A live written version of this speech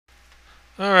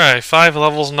Alright, 5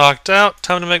 levels knocked out.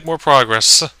 Time to make more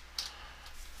progress.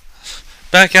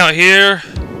 Back out here.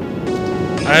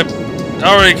 I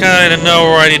already kind of know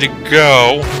where I need to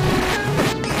go.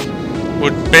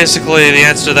 Basically, the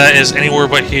answer to that is anywhere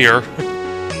but here.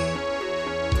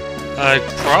 I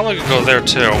probably could go there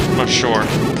too. I'm not sure.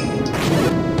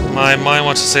 My mind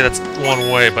wants to say that's one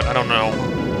way, but I don't know.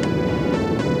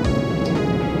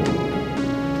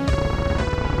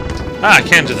 Ah, I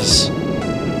can do this.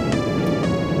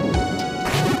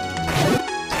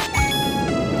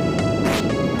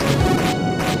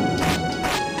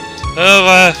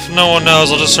 If no one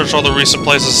knows, I'll just search all the recent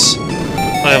places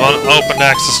I have open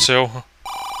access to.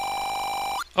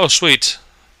 Oh, sweet.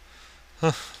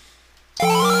 Huh.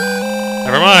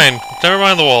 Never mind. Never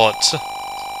mind the wallet.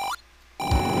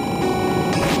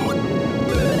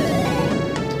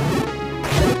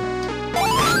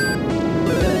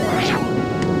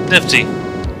 Nifty.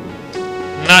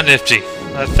 Not nifty.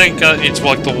 I think it needs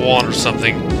like the wand or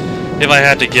something, if I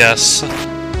had to guess.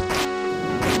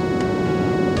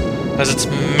 Because it's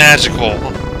magical.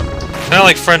 Kind of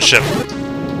like friendship.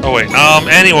 Oh wait,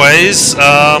 anyways,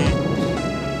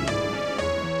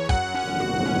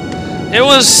 it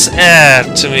was,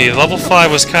 to me. Level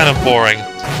 5 was kind of boring.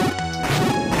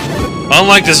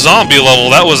 Unlike the zombie level,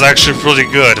 that was actually pretty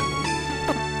good.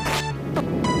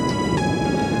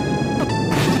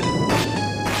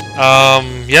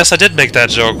 Yes, I did make that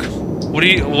joke. What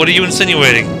are you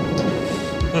insinuating?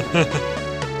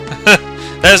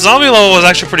 That zombie level was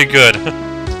actually pretty good.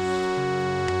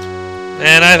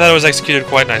 And I thought it was executed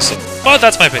quite nicely. But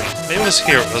that's my opinion. Maybe it was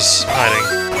here it was hiding.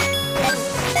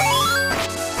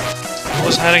 It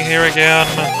was hiding here again.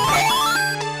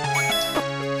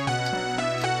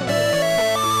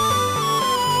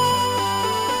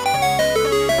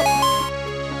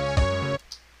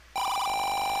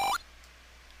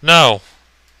 No.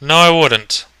 No, I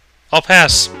wouldn't. I'll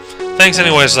pass. Thanks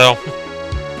anyways, though.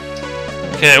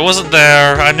 Okay, it wasn't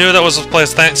there. I knew that was a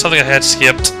place, something I had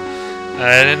skipped.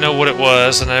 I didn't know what it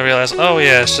was, and I realized, oh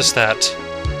yeah, it's just that.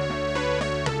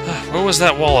 Where was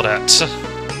that wallet at?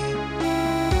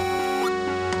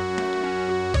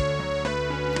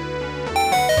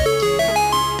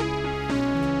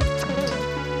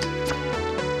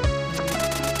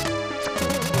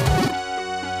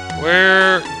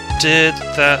 Where did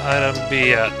that item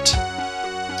be at?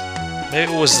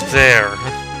 Maybe it was there.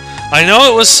 I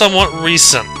know it was somewhat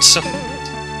recent.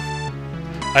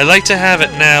 I'd like to have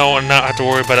it now and not have to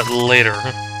worry about it later.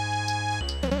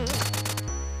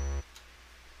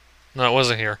 No, it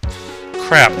wasn't here.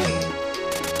 Crap.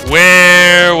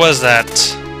 Where was that?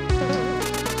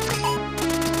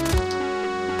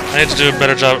 I need to do a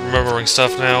better job at remembering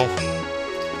stuff now.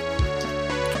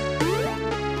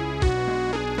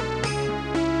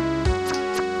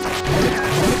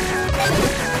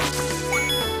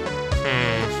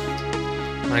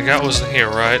 My gut wasn't here,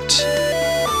 right?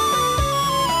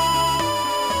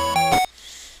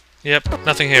 Yep,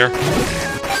 nothing here.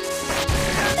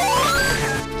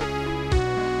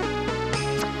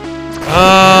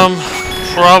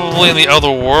 Probably in the other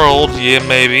world, yeah,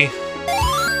 maybe.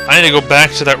 I need to go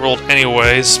back to that world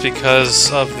anyways,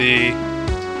 because of the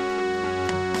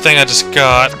thing I just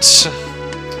got.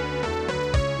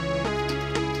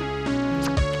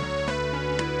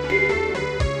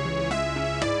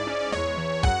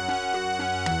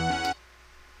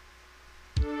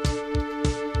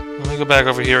 Go back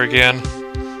over here again.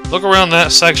 Look around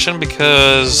that section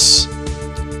because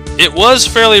it was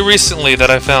fairly recently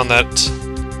that I found that.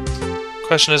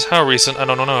 Question is how recent? I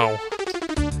don't know.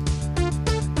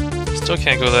 Still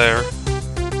can't go there.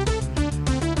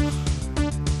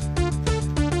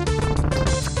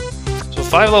 So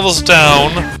 5 levels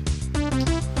down.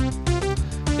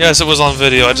 Yes, it was on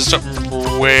video. I just don't remember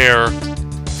where.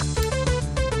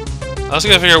 I was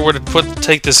gonna figure out where to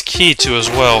take this key to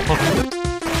as well.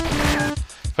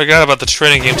 Forgot about the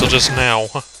training game till just now.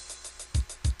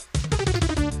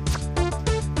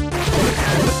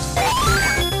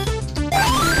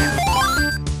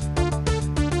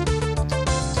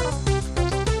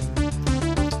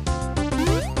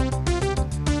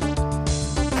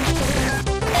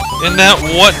 In that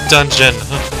what dungeon?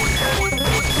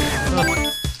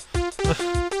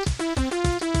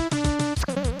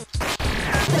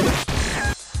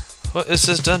 What is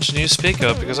this dungeon you speak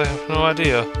of? Because I have no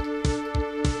idea.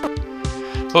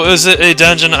 Well, is it a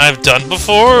dungeon I've done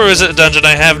before, or is it a dungeon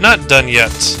I have not done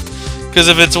yet? Because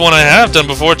if it's one I have done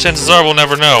before, chances are we'll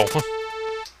never know.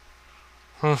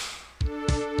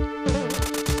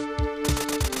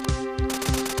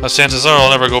 But chances are I'll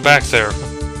never go back there.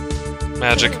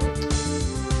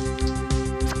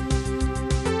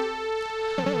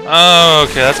 Oh,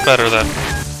 okay, that's better then.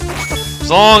 As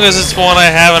long as it's one I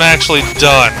haven't actually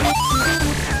done.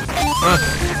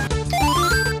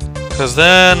 Because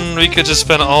then we could just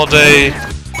spend all day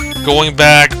going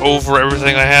back over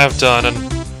everything I have done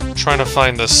and trying to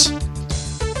find this.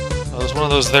 Oh, there's one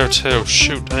of those there too.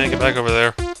 Shoot, I didn't get back over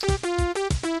there.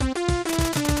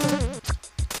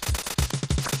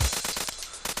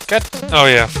 Oh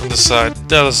yeah, from this side.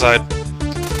 The other side.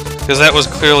 Because that was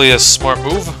clearly a smart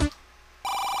move.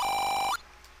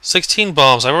 16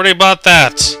 bombs. I already bought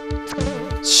that.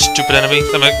 Stupid enemy.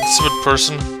 I'm a stupid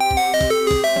person.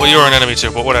 Well, you're an enemy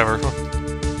too, but whatever.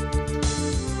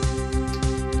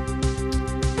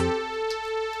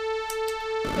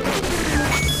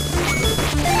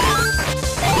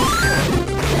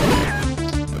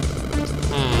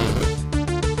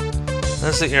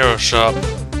 That's the arrow shop.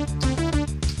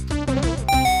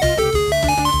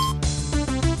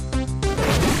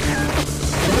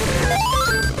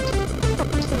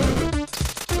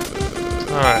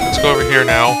 Alright, let's go over here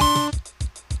now.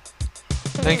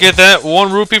 And get that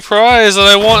 1 rupee prize that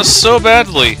I want so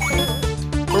badly.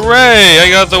 Hooray! I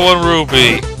got the 1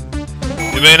 rupee.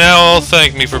 You may now all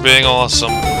thank me for being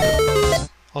awesome.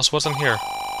 Also, what's in here?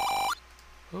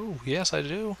 Oh, yes I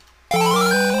do.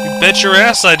 You bet your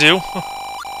ass I do.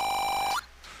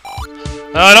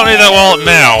 I don't need that wallet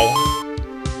now.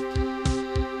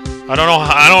 I don't know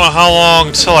how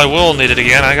long till I will need it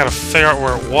again. I gotta figure out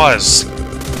where it was.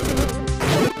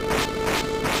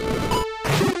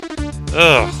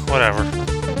 Ugh, whatever.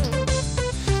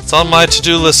 It's on my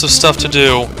to-do list of stuff to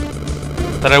do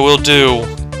that I will do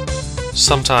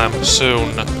sometime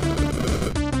soon.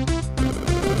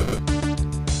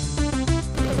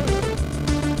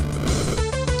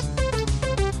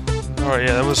 Alright,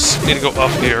 yeah, need to go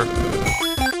up here.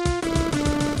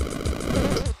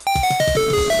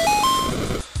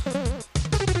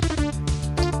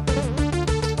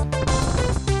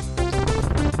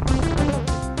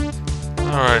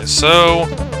 Alright, so...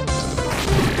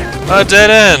 a dead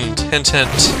end! Hint,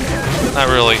 hint. Not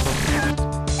really.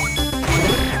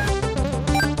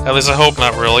 At least I hope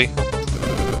not really.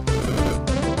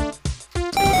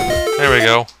 There we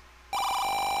go.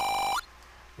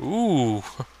 Ooh.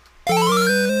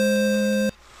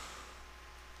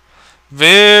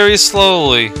 Very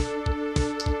slowly.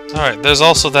 Alright, there's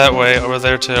also that way over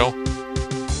there too.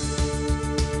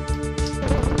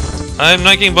 I'm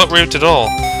not getting butt raped at all.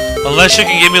 Unless you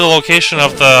can give me the location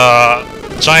of the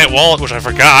giant wallet, which I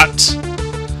forgot.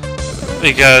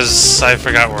 Because I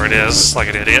forgot where it is, like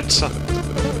an idiot.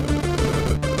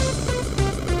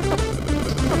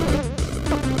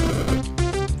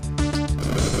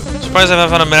 Surprised I haven't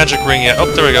found a magic ring yet. Oh,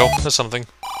 there we go. There's something.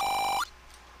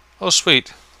 Oh,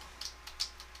 sweet.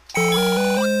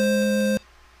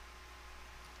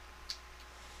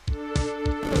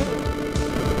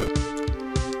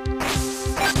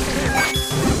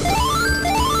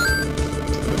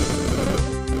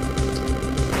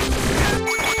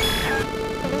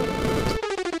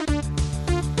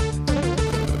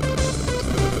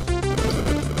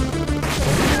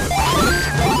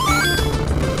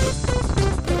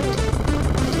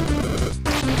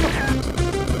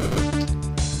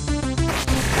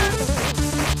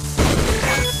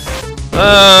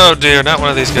 Oh dear, not one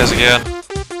of these guys again.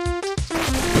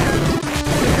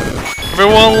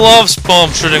 Everyone loves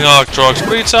bomb shooting Octrox.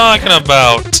 What are you talking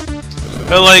about?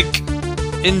 They're like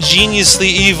ingeniously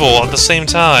evil at the same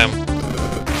time.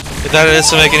 If that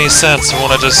doesn't make any sense from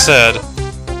what I just said.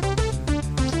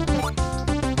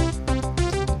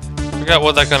 Forgot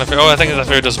what that kind of fairy. Oh, I think that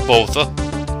fairy does both.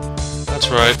 That's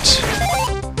right.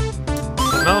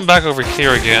 Now I'm back over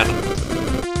here again.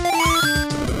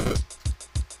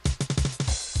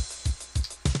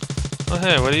 Oh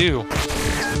hey, what are you?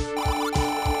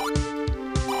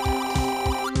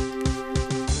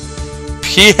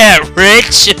 Yeah,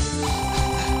 Rich!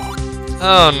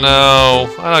 Oh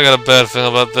no, I got a bad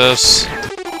feeling about this.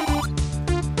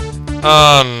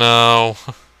 Oh no.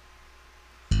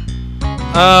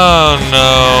 Oh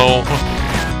no.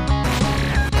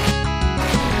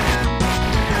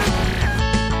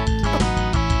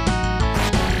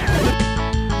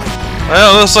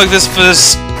 Well, it looks like this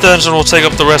dungeon will take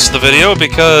up the rest of the video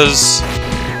because...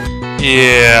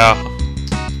 yeah.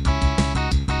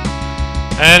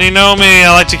 And you know me,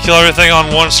 I like to kill everything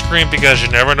on one screen because you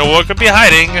never know what could be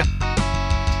hiding.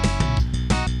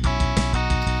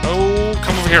 Oh,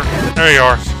 come over here. There you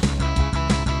are.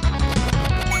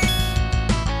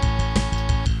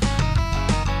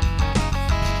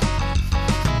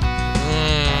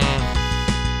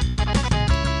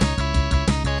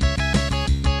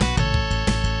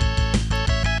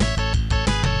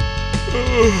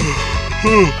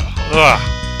 Ugh.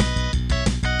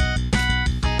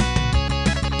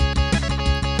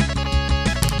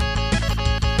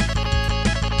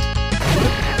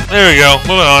 There we go.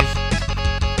 Moving on.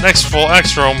 Next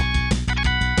room.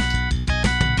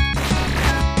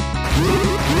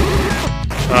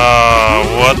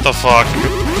 What the fuck?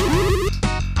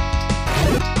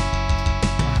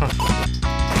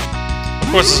 Of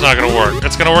course it's not gonna work.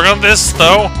 It's gonna work on this,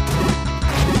 though.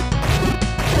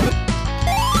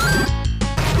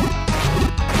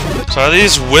 So are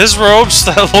these whiz robes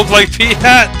that look like pea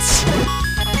hats?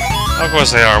 Of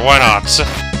course they are. Why not?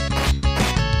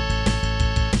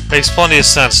 Makes plenty of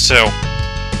sense, too.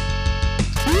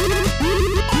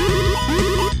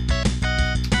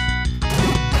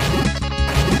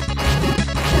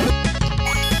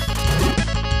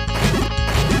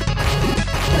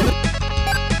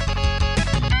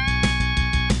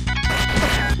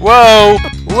 Whoa!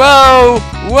 Whoa!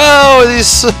 Whoa!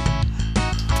 These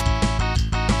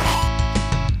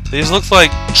look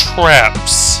like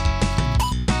traps.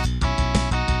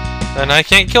 And I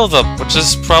can't kill them, which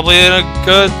is probably a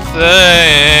good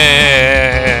thing.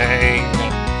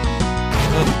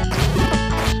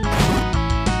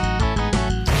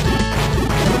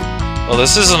 Well,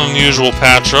 this is an unusual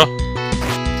Patra.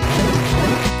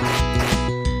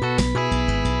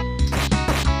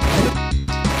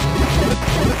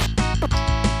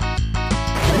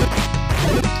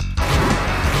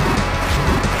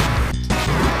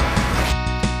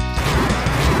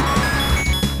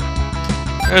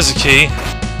 There's a key.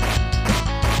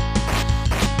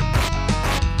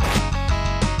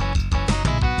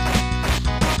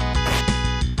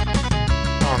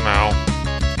 Oh no.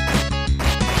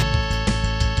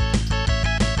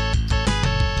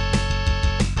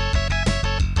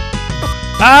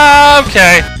 Ah,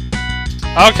 okay.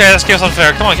 Okay, this game's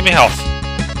unfair. Come on, give me health.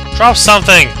 Drop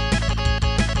something.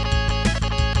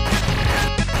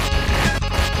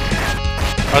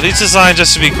 Are these designed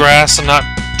just to be grass and not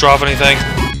drop anything?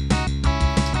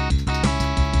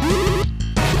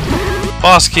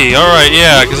 Boss key, alright,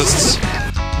 yeah, because it's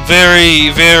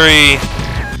very, very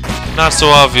not so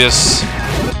obvious.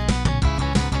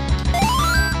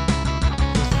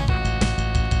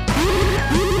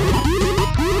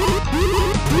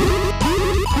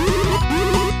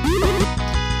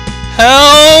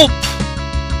 Help!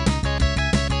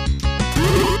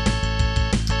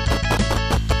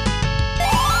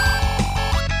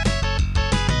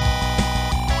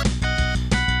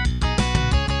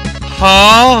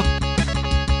 Huh?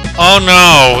 Oh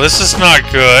no, this is not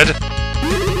good.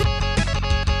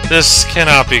 This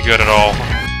cannot be good at all.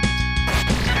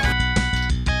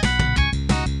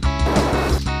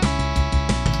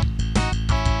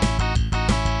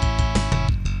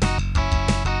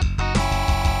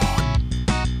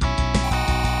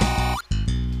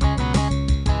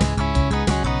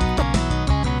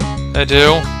 I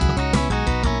do?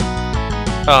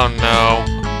 Oh no.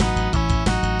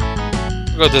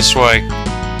 Go this way.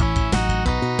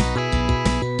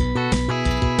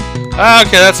 Ah,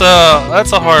 okay, that's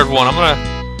a hard one. I'm gonna.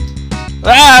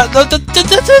 Ah!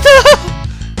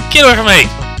 Get away from me!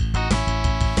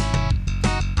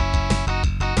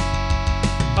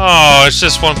 Oh, it's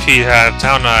just one pea hat.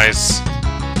 How nice.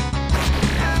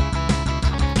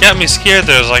 Got me scared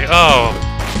there. I was like, oh,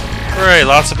 great,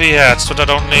 lots of pea hats, which I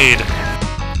don't need.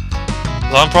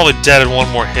 Well, I'm probably dead in one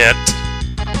more hit.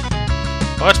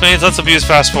 Which means let's abuse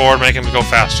fast forward, make him go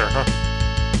faster. Huh?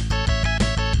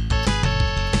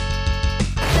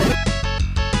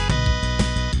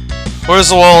 Where's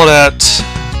the wallet at?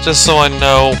 Just so I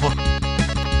know.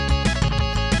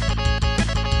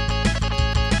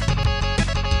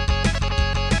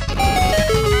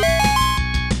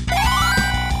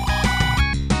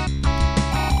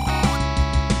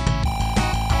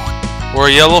 Where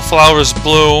yellow flowers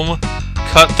bloom,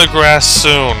 cut the grass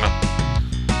soon.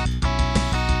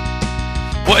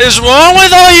 What is wrong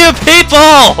with all you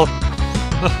people?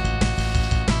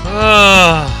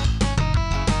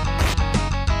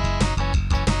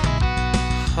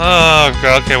 Oh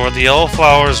god, okay, where the yellow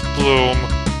flowers bloom,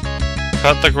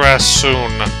 cut the grass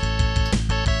soon.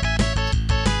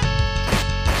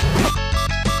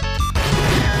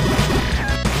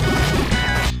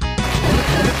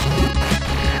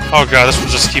 Oh god, this one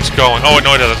just keeps going. Oh,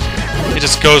 no it doesn't. It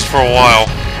just goes for a while.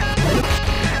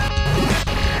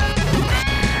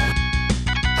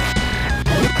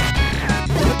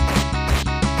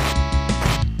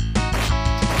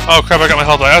 Oh crap, I got my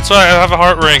health back. That's why I have a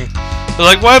heart ring. They're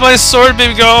like, why did my sword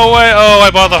beam go away? Oh,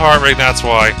 I bought the heart ring, that's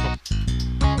why.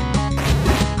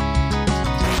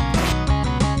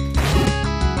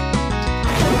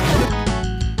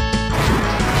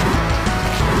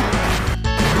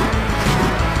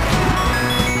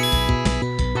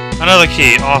 Another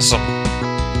key. Awesome.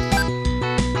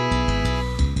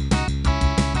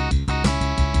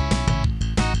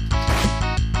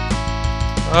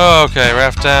 Okay,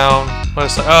 raft down. What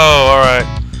is that? Oh, alright.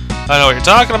 I know what you're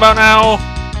talking about now.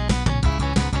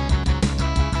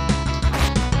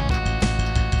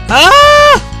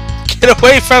 Ah! Get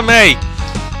away from me!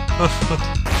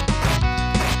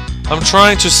 I'm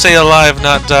trying to stay alive,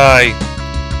 not die.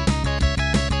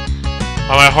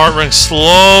 Oh, my heart ring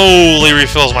slowly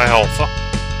refills my health.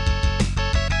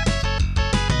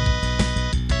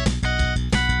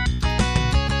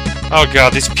 Oh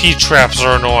god, these pea traps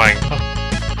are annoying.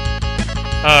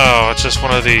 Oh, it's just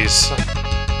one of these.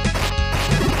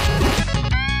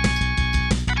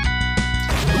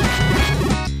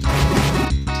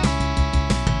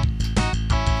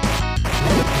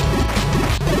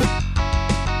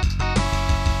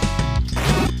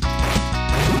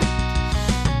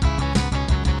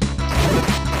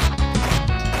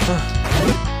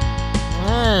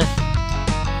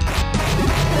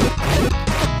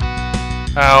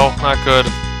 Ow, not good.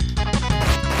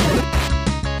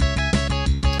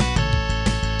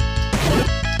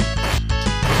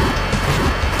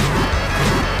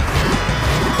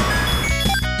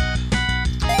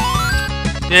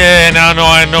 Yeah, now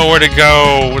I know where to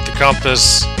go with the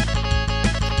compass.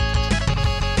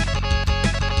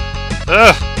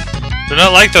 Ugh! Do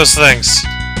not like those things.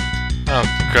 Oh,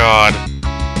 God.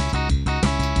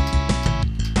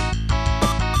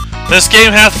 This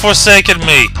game hath forsaken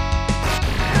me.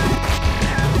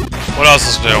 What else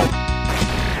is new?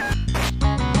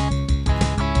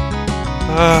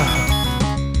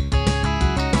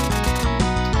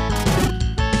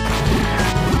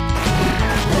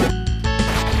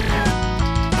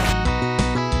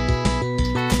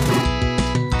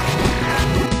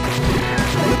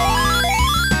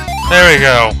 There we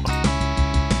go.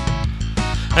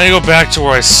 I need to go back to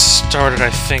where I started, I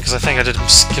think, because I think I did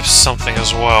skip something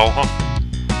as well.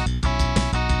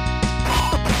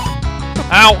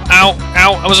 Ow, ow,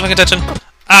 ow, I wasn't paying attention.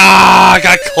 Ah, I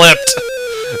got clipped.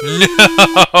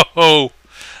 No.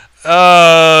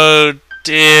 Oh,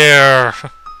 dear.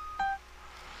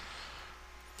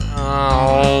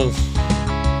 Oh.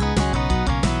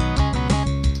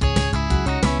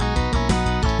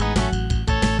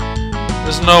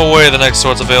 There's no way the next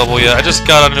sword's available yet. I just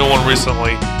got a new one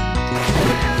recently.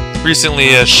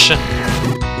 Recently-ish.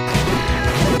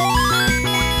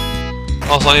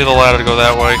 Also, I need the ladder to go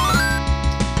that way.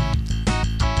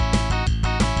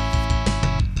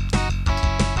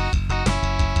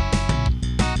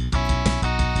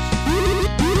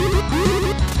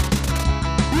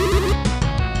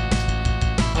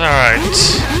 Alright.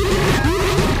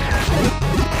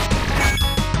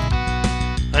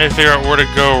 I need to figure out where to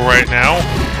go right now.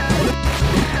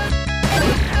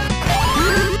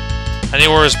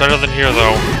 Anywhere is better than here,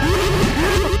 though.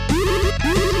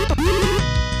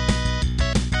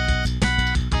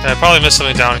 Okay, I probably missed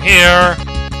something down here.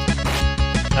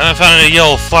 I haven't found any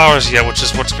yellow flowers yet, which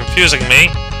is what's confusing me.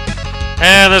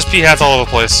 And there's pea hats all over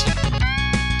the place.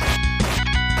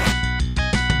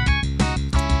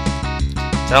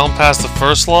 Down past the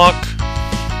first lock?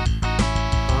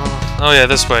 Oh yeah,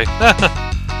 this way.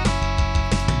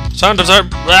 Time to start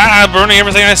burning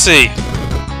everything I see.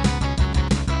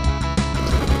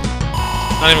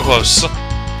 Not even close.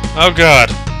 Oh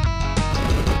god.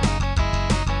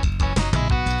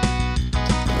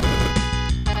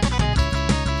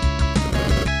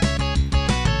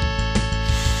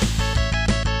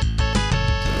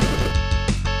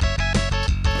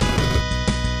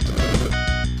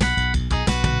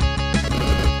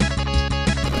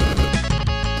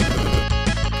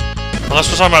 Unless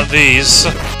we're talking about these.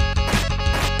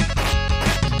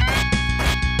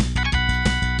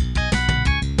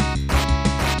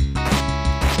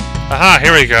 Aha,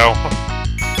 here we go.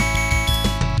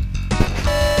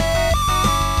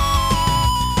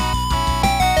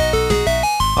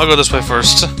 I'll go this way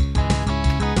first.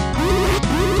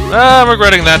 I'm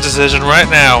regretting that decision right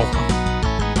now.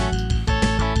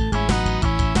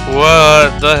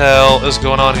 What the hell is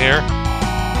going on here?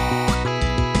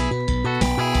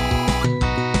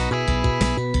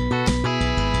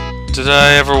 Did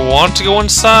I ever want to go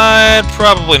inside?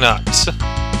 Probably not.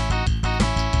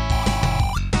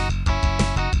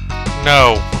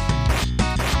 No.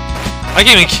 I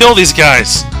can't even kill these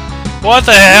guys! What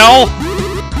the hell?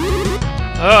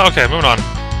 Oh, okay, moving on.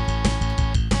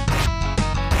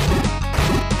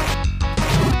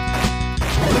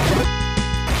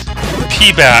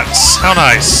 P-bats, how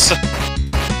nice.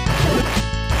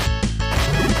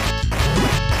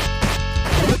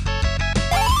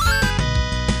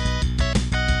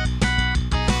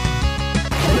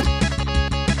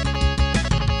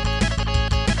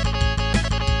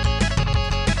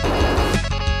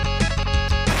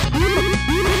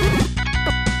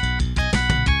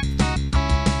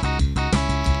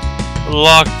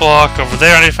 Lock block over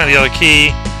there. I need to find the other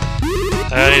key.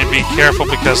 I need to be careful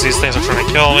because these things are trying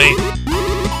to kill me.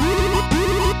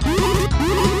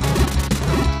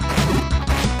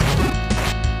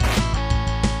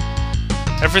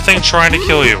 Everything trying to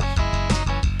kill you.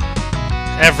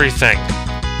 Everything.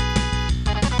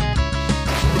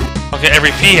 Okay,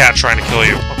 every P-hat trying to kill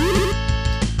you.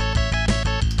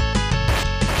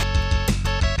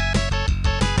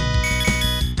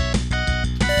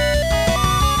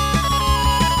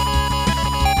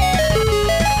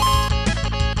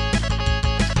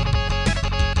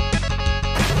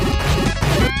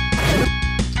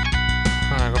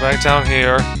 Alright, go back down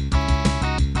here.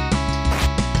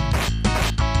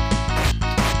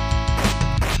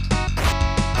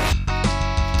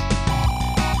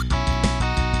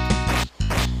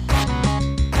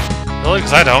 Really?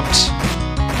 Because I don't.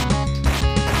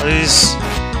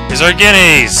 These are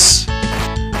guineas!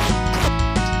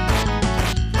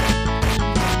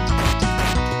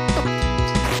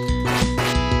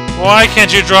 Why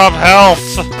can't you drop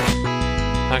health?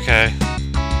 Okay.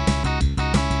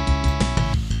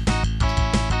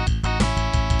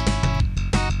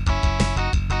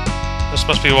 This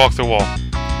must be a walk through wall.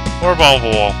 Or a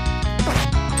bombable wall.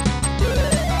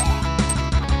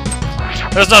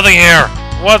 There's nothing here!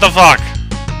 What the fuck?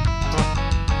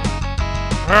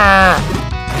 And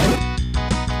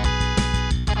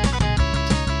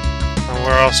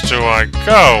where else do I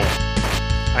go?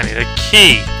 I need a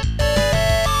key.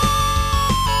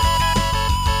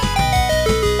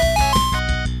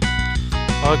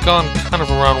 I've gone kind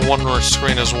of around one more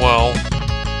screen as well.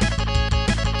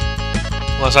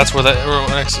 Unless that's where that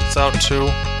everyone exits out to.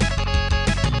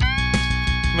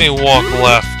 Let me walk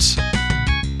left.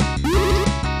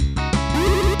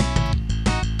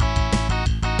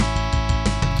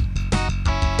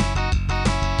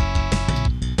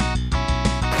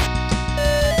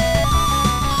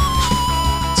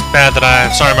 Bad that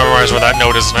I'm sorry to memorize where that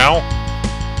note is now.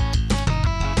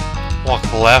 Walk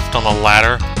left on the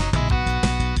ladder.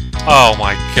 Oh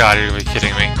my god, you're gonna be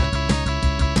kidding me.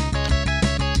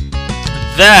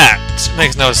 That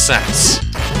makes no sense.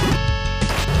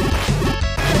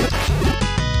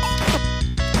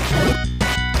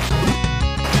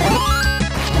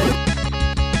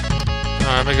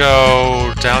 Alright, let me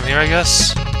go down here, I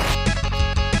guess.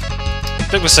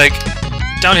 Big mistake.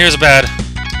 Down here is bad.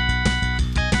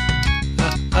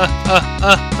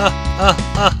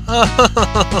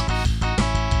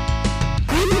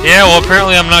 Yeah, well,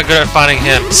 apparently I'm not good at finding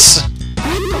hints.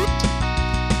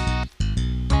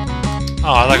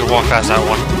 Oh, I could walk past that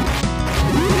one.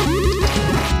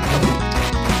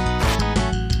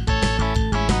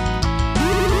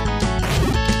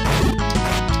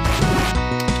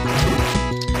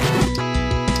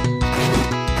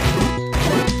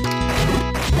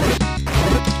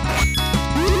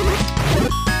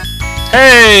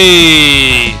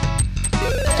 Hey!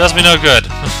 Does me no good.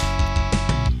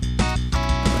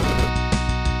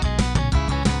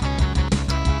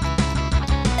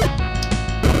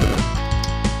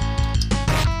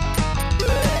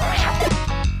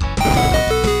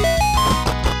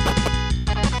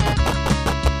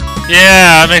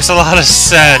 Yeah, it makes a lot of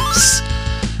sense.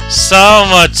 So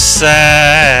much sense.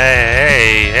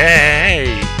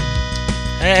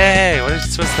 Hey,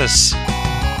 what's this?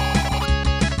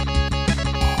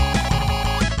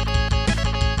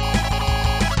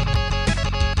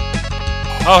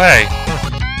 Oh, hey.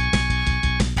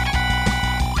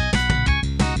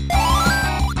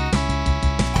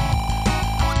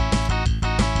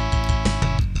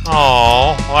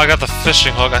 Oh, well, I got the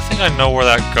fishing hook. I think I know where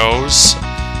that goes.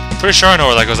 Pretty sure I know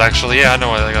where that goes, actually. Yeah, I know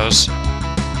where that goes.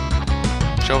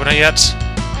 Did you open it yet?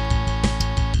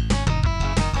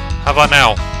 How about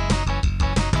now?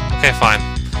 Okay, fine.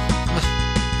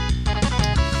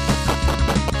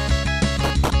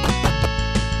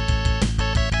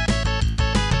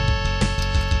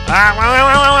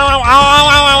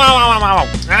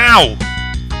 Ow!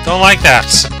 Don't like that.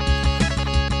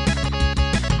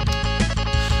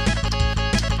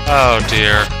 Oh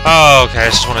dear. Oh, okay,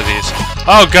 it's just one of these.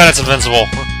 Oh god, it's invincible.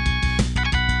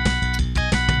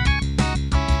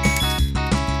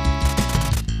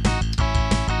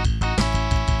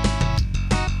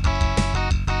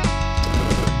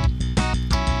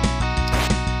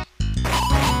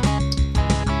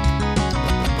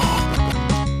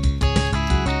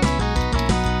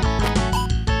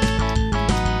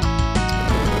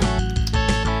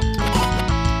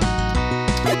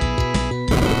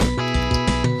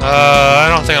 I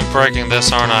don't think I'm breaking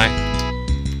this, aren't I?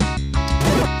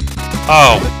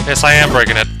 Oh, yes I am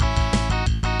breaking it.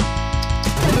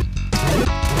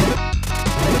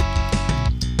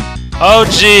 Oh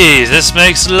geez, this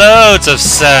makes loads of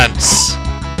sense.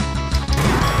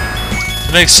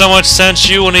 It makes so much sense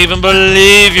you wouldn't even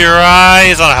believe your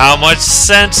eyes on how much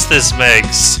sense this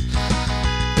makes.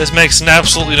 This makes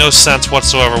absolutely no sense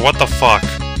whatsoever. What the fuck?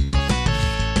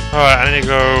 Alright, I need to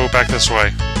go back this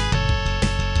way.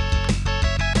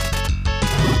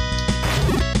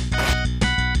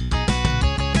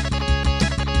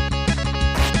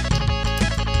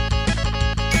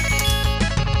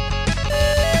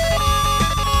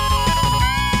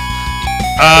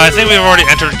 I think we've already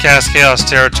entered Cast Chaos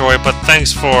territory, but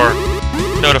thanks for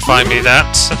notifying me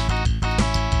that.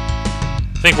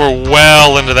 I think we're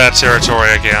well into that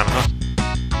territory again, huh?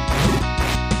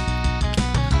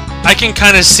 I can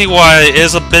kind of see why it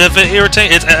is a bit of an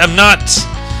irritating. I'm not...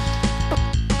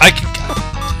 I can...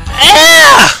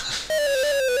 Ah!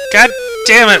 God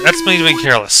damn it, that's me being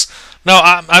careless. No,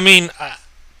 I mean...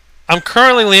 I'm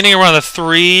currently leaning around the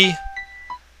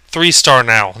 3-star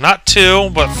now. Not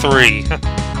 2, but 3.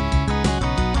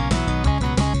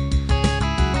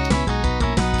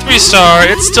 3-star,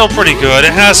 it's still pretty good.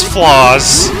 It has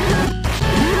flaws.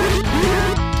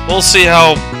 We'll see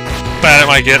how bad it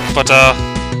might get, but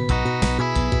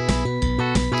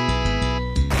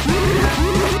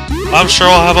I'm sure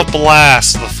I'll have a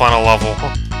blast at the final level.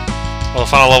 Well, the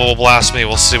final level will blast me.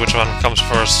 We'll see which one comes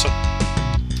first.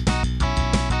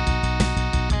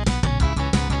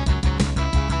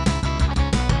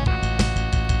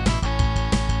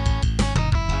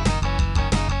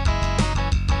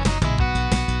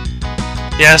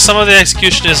 Yeah, some of the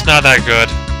execution is not that good.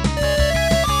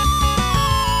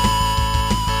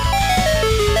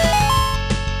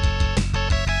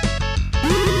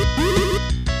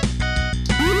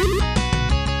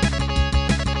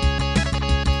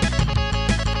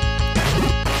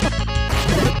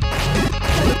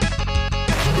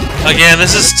 Again,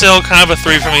 this is still kind of a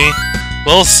 3 for me.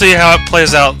 We'll see how it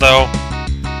plays out, though.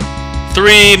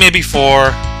 3, maybe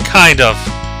 4. Kind of.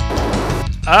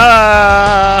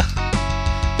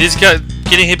 These guys,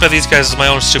 getting hit by these guys is my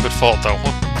own stupid fault, though.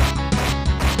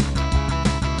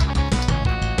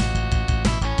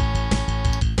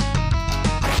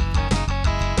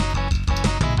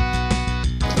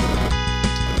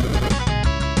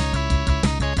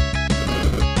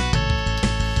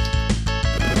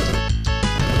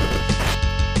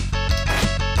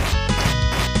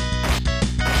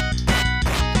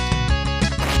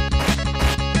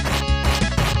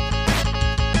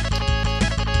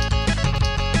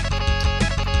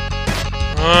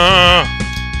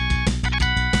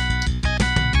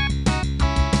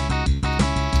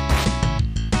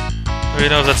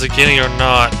 I don't know if that's a guinea or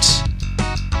not.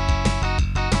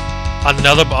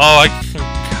 Another... Oh, I can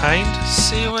kind of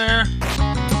see where...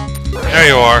 There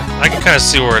you are. I can kind of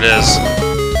see where it is.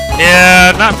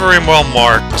 Yeah, not very well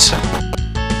marked.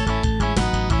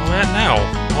 Where at now?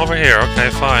 Over here. Okay,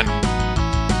 fine.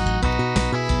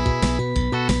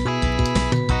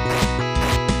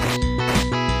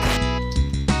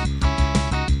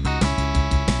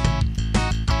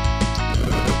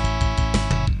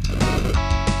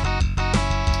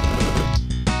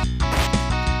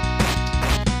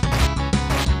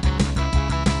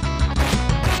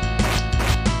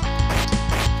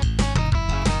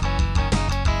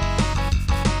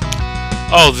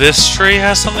 Oh, this tree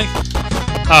has something?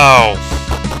 Oh.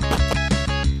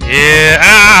 Yeah.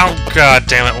 Ow! God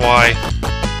damn it, why?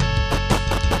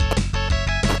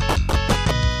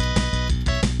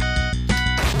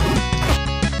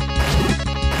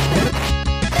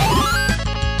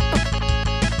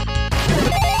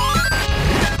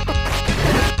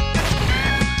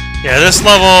 Yeah, this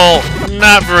level,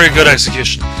 not very good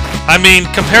execution. I mean,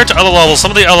 compared to other levels,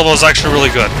 some of the other levels are actually really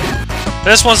good.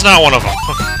 This one's not one of them.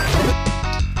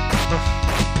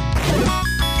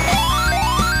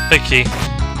 Big key.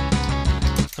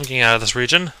 I'm getting out of this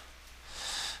region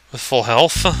with full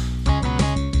health.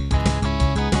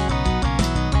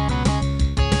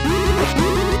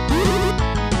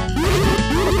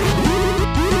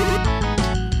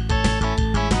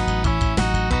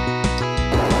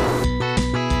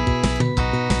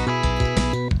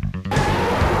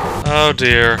 Oh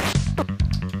dear. Okay,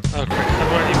 how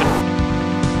do I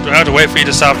even... Do I have to wait for you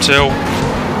to stop too?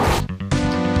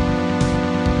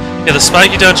 Yeah, the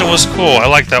spiky dungeon was cool. I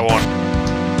like that one.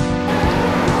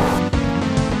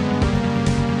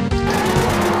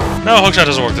 No, hookshot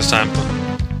doesn't work this time.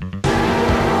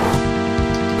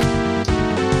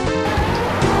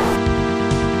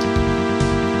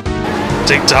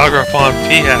 Dig dogger upon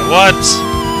P-hat.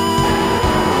 What?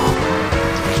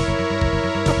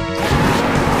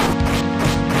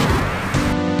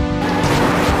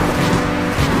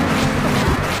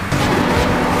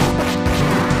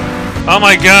 Oh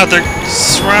my god, they're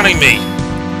surrounding me!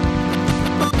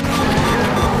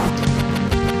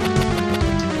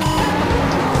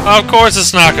 Of course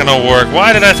it's not gonna work.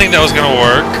 Why did I think that was gonna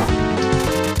work?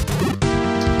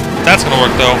 That's gonna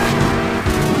work, though.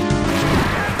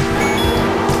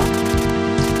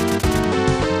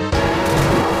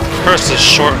 First is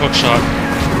short hook shot.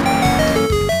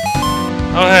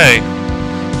 Oh hey.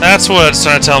 That's what it's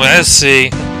trying to tell me. I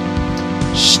see.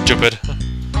 Stupid.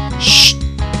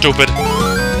 Stupid.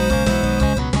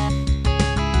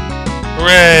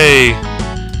 Hooray!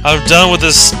 I'm done with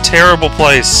this terrible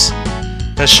place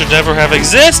that should never have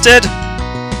existed!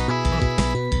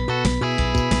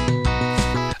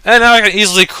 And now I can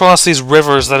easily cross these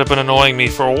rivers that have been annoying me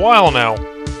for a while now.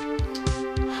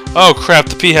 Oh crap,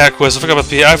 the P-Hat quiz. I forgot about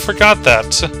the P-Hat. I forgot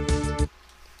that.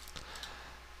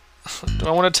 Do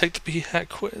I want to take the P-Hat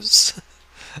quiz?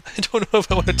 I don't know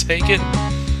if I want to take it.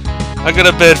 I got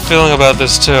a bad feeling about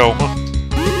this too.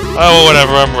 Oh,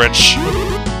 whatever, I'm rich.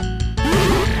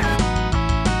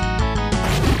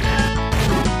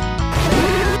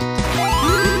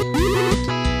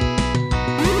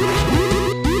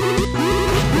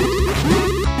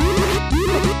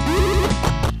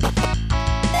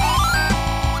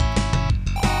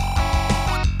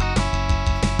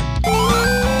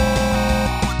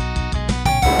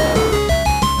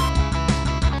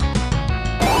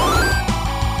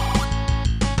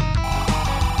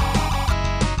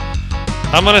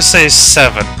 I'm gonna say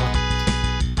 7.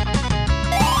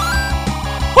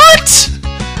 What?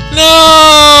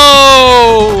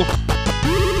 No!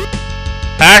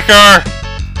 Hacker!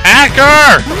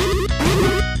 Hacker!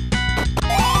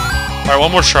 Alright,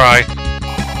 one more try.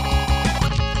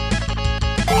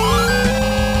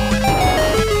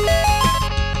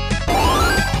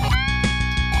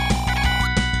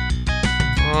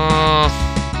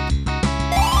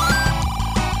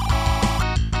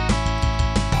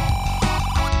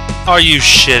 Are you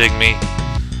shitting me?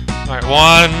 Alright,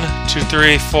 1, 2,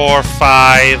 3, 4,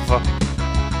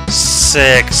 5,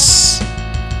 6.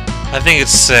 I think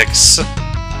it's 6.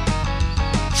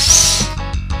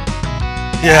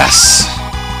 Yes.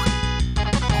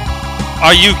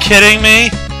 Are you kidding me?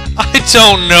 I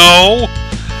don't know.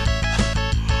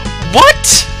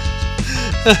 What?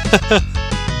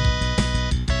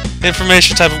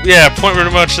 Information type of... Yeah, point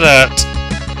pretty much that.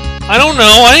 I don't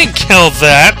know. I didn't count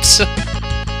that.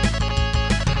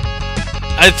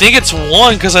 I think it's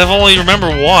 1, because I've only remember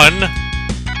 1.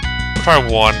 Try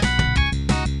 1.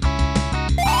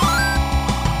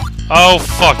 Oh,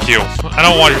 fuck you. I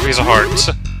don't want your piece of heart.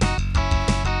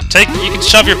 You can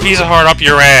shove your piece of heart up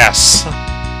your ass.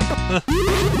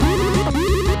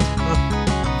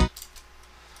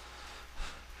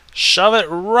 Shove it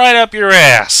right up your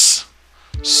ass.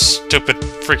 Stupid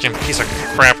freaking piece of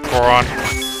crap, Goron.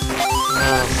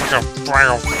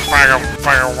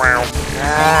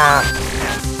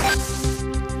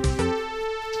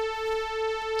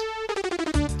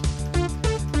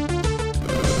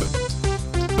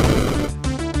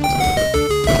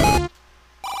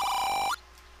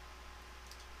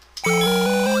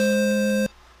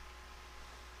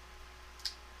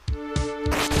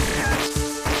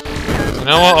 You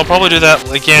know what? I'll probably do that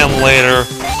again later.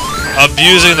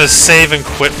 Abusing the save and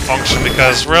quit function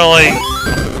because really,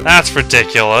 that's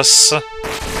ridiculous. Wait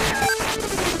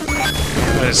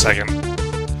a second.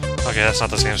 Okay, that's not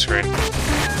the same screen.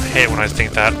 I hate when I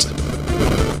think that.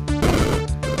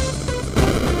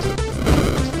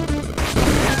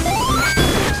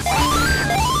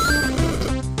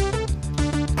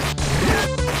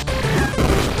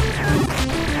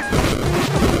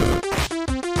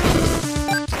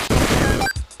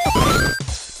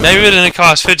 Maybe if it didn't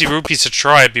cost 50 rupees to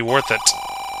try, it'd be worth it.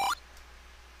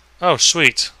 Oh,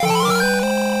 sweet. Yeah,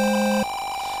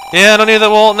 I don't need that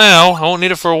wallet now. I won't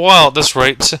need it for a while at this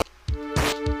rate.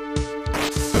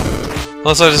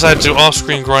 Unless I decide to do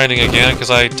off-screen grinding again,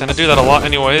 because I tend to do that a lot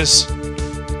anyways.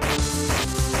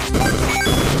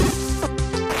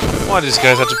 Why do these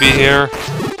guys have to be here?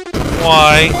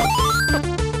 Why?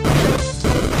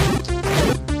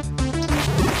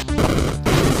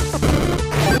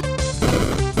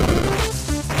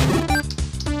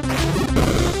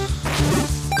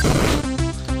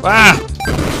 Ah!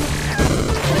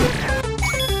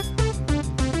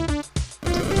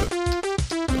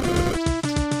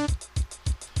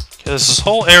 Okay, there's this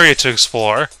whole area to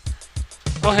explore.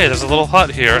 Oh hey, there's a little hut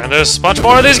here, and there's a bunch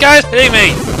more of these guys hitting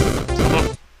me!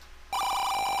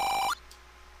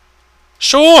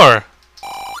 Sure!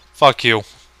 Fuck you.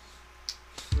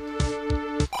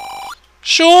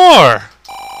 Sure!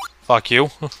 Fuck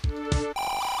you.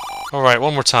 Alright,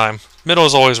 one more time. Middle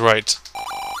is always right.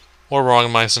 Or wrong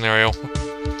in my scenario.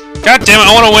 God damn it,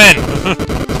 I want to win!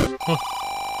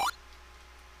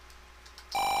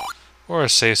 Or a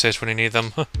save stage when you need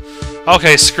them.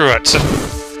 Okay, screw it.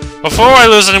 Before I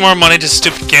lose any more money to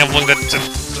stupid gambling that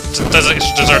doesn't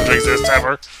deserve to exist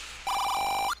ever.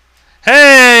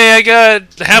 Hey, I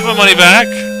got half my money back.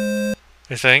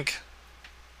 I think.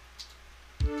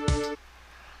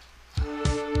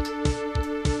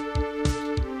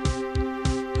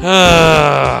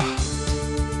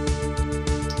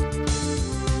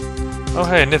 Oh,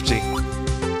 hey, nifty.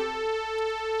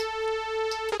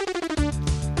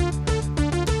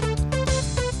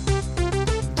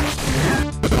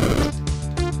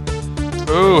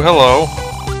 Ooh, hello.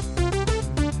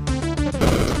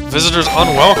 Visitors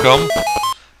unwelcome?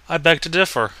 I beg to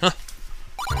differ.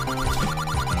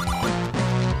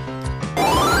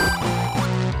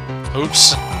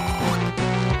 Oops.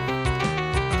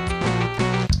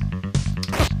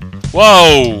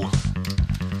 Whoa!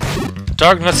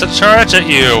 Darkness at charge at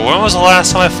you! When was the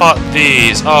last time I fought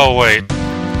these? Oh, wait.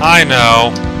 I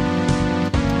know.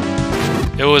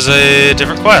 It was a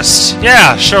different quest.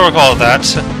 Yeah, sure we'll call it that.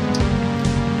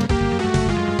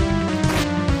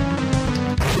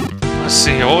 Let's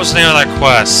see here. What was the name of that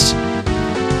quest?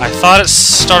 I thought it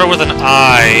started with an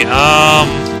I.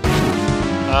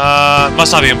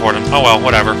 Must not be important. Oh well,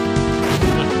 whatever.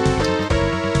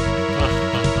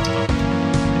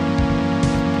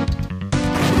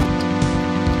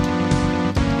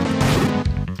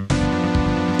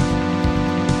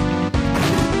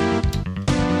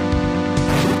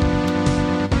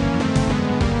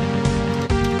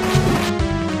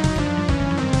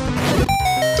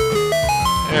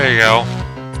 There you go.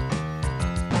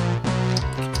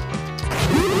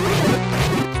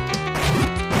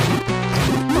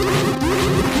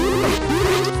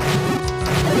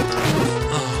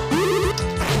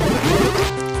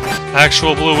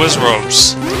 Actual blue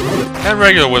Wizrobes. And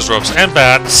regular Wizrobes. And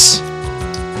bats.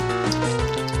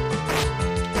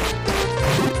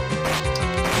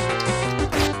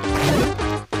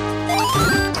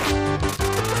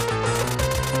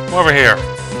 Over here.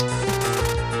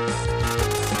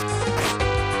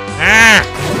 Ah!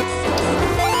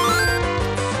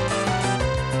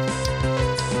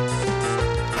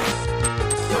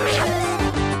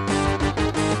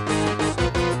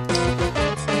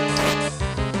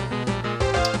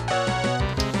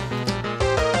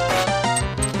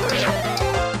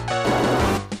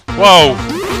 Whoa!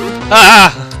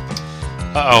 Ah!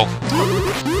 Uh-oh.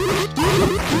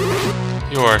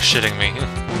 You are shitting me.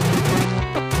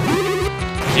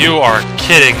 You are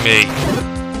kidding me.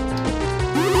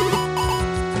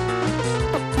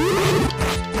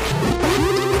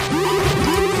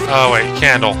 Oh wait,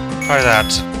 candle. Try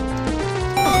that.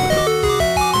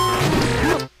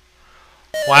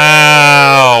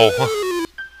 Wow!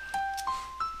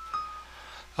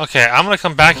 Okay, I'm gonna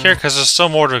come back here because there's still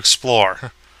more to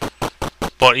explore.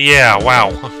 But yeah,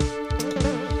 wow.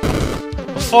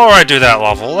 Before I do that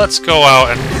level, let's go out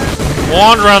and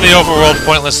wander around the overworld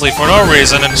pointlessly for no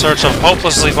reason in search of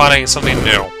hopelessly finding something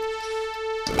new.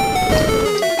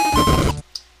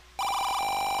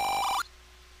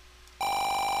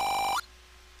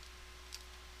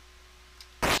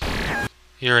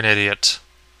 You're an idiot.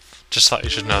 Just thought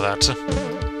you should know that.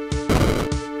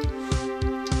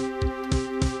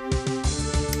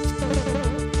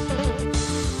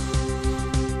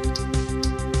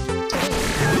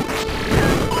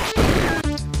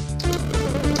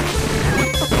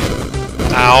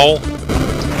 Ow.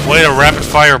 Way to rapid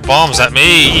fire bombs at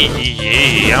me!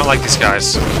 I don't like these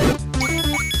guys.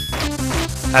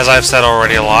 As I've said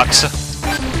already a lot.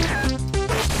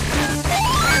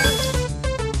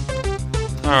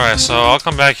 Alright, so I'll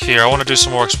come back here. I want to do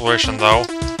some more exploration, though.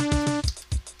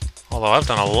 Although I've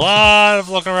done a lot of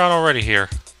looking around already here.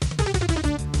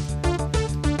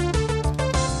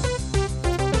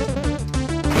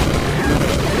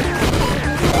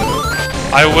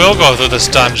 I will go through this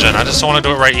dungeon, I just don't want to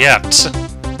do it right yet.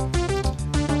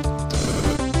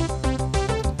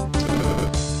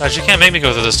 Guys, you can't make me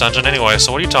go through this dungeon anyway,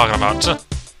 so what are you talking about?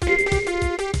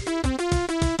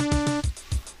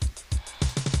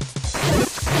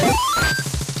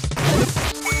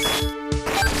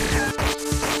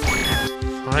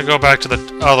 I'm gonna go back to the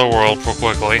other world real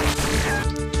quickly.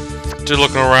 Do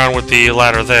looking around with the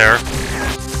ladder there.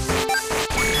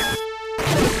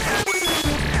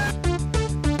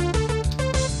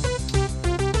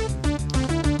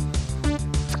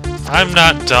 I'm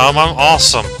not dumb, I'm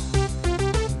awesome.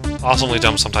 Awesomely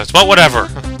dumb sometimes, but whatever.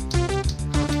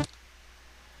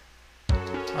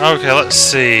 Okay, let's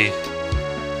see.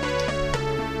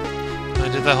 I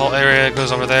did that whole area, it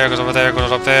goes over there, goes over there,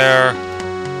 goes up there.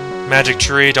 Magic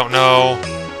tree, don't know.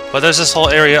 But there's this whole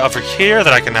area over here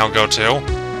that I can now go to.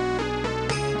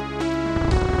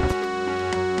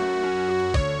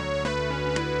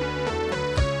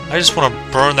 I just want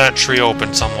to burn that tree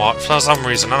open somewhat, for some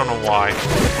reason, I don't know why.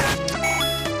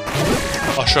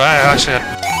 Oh, sure, I actually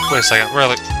had... Wait a second,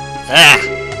 really? Ah!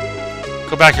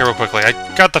 Go back here real quickly. I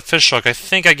got the fish hook. I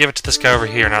think I give it to this guy over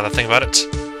here, now that I think about it.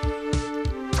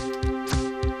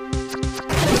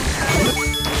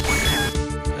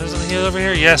 Isn't he over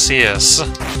here? Yes, he is.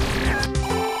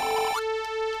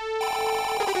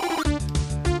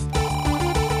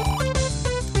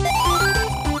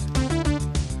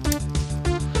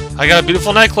 I got a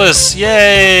beautiful necklace!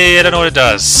 Yay! I don't know what it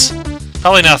does.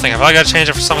 Probably nothing. I've probably got to change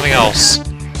it for something else.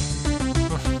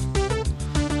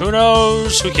 Who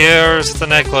knows? Who cares? It's a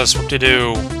necklace.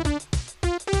 Whoop-de-doo.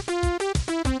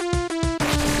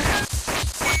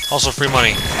 Also free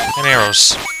money. And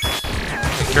arrows.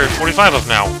 I carry 45 of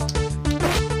now.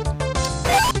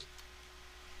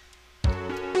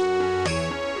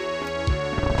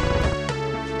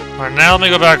 Alright, now let me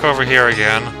go back over here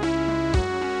again.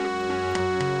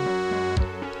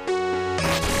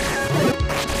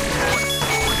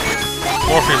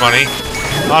 More free money.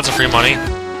 Lots of free money.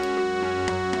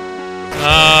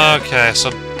 Okay,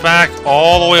 so back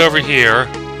all the way over here.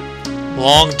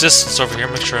 Long distance over here.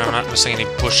 Make sure I'm not missing any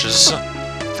bushes.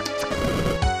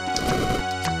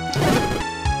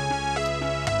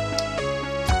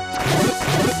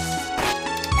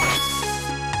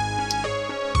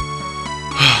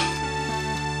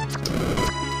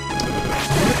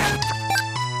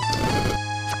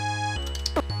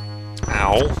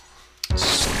 Ow.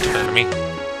 Stupid enemy.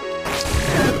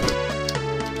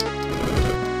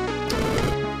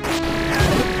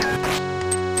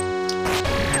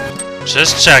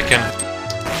 Just checking.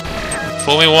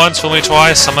 Fool me once, fool me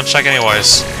twice, I'm gonna check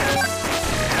anyways.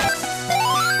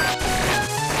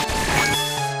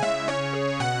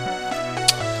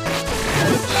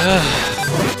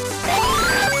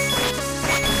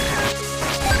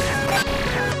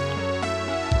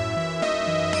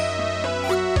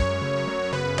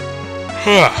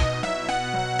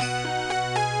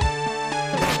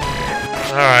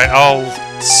 Alright, I'll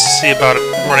see about it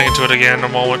running into it again in a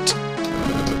moment.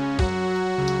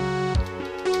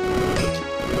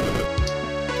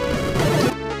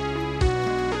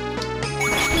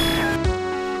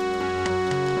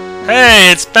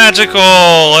 Hey, it's magical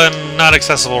and not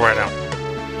accessible right now.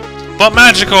 But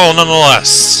magical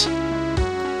nonetheless.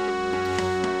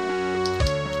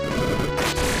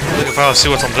 Look if I'll see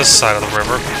what's on this side of the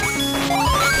river.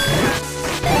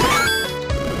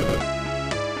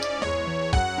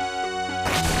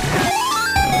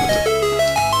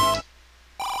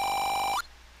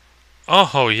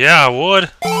 Oh, yeah, I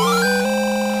would.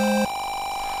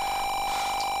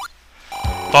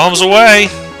 Bombs away!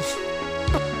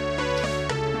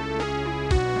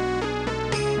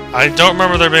 I don't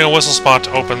remember there being a whistle spot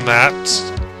to open that.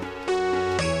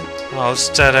 Oh, this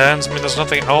dead ends. I mean, there's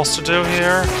nothing else to do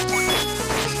here.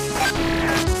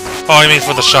 Oh, I mean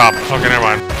for the shop. Okay, never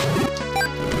mind.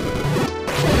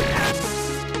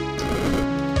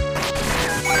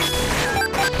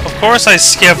 Of course I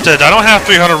skipped it. I don't have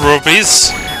 300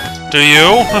 rupees. Do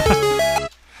you?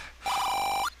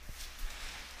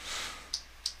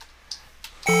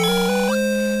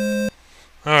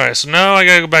 Alright, so now I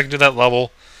gotta go back and do that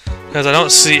level. Because I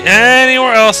don't see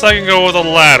anywhere else I can go with a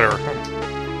ladder.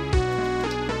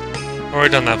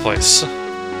 Already done that place.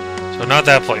 So not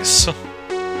that place.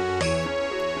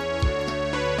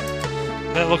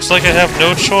 It looks like I have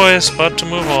no choice but to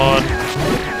move on.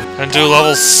 And do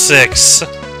level 6.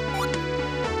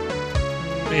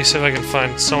 Let me see if I can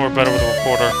find somewhere better with a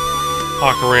recorder.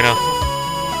 Ocarina.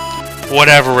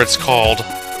 Whatever it's called.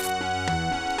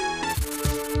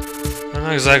 I don't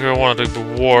know exactly what I want to do,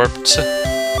 but warped.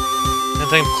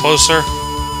 Anything closer?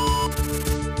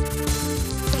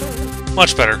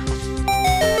 Much better.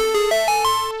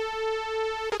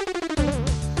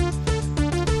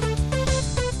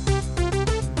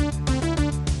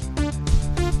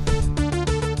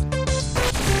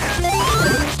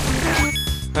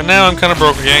 And now I'm kind of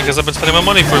broke again because I've been spending my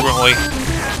money frequently.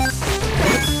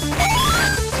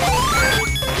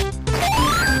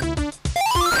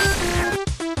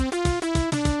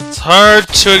 It's hard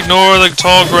to ignore the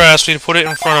tall grass when you put it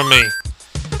in front of me.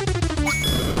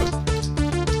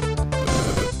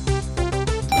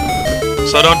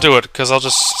 So don't do it, because I'll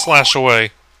just slash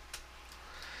away.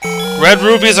 Red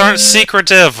rubies aren't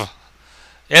secretive.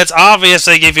 It's obvious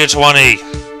they give you 20.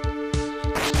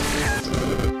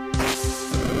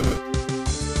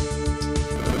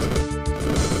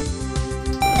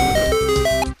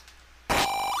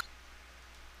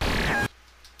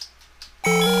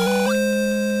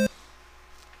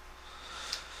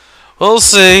 We'll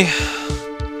see.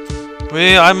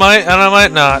 I might and I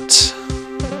might not.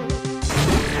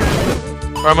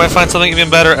 Or I might find something even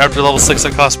better after level 6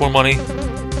 that costs more money.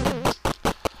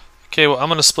 Okay, well I'm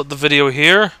gonna split the video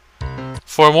here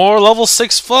for more level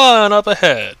 6 fun up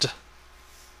ahead.